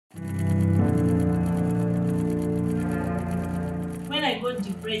got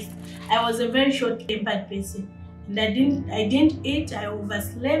depressed, I was a very short-tempered person, and I didn't eat. I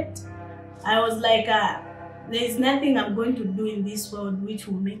overslept. I was like, there is nothing I'm going to do in this world which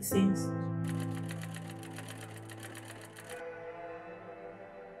will make sense.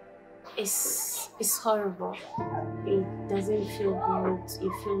 It's horrible. It doesn't feel good.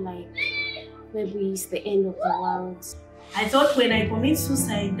 You feel like maybe it's the end of the world. I thought when I commit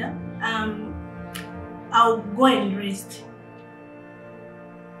suicide, I'll go and rest.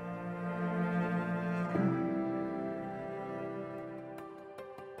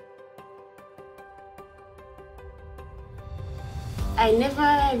 I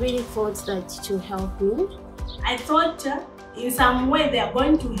never really thought that it would help me. I thought in some way they are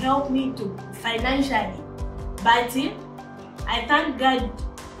going to help me financially, but I thank God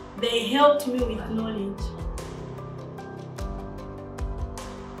they helped me with knowledge.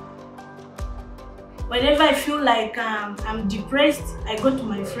 Whenever I feel like I'm depressed, I go to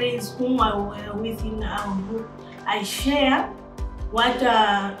my friends whom I were with in our group. I share what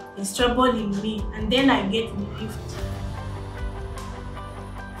is troubling me, and then I get relief.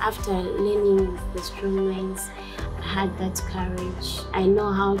 After learning the Strong Minds, I had that courage. I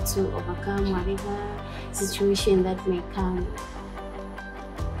know how to overcome whatever situation that may come.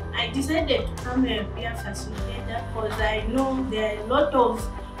 I decided to become a peer facilitator because I know there are a lot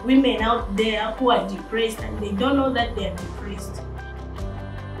of women out there who are depressed and they don't know that they are depressed.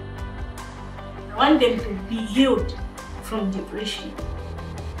 I want them to be healed from depression.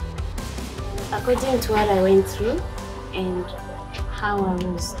 According to what I went through and how I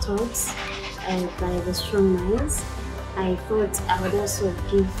was taught by the Strong Minds, I thought I would also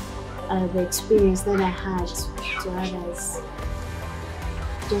give the experience that I had to others,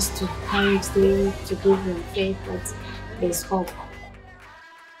 just to encourage them, to give them faith that there's hope.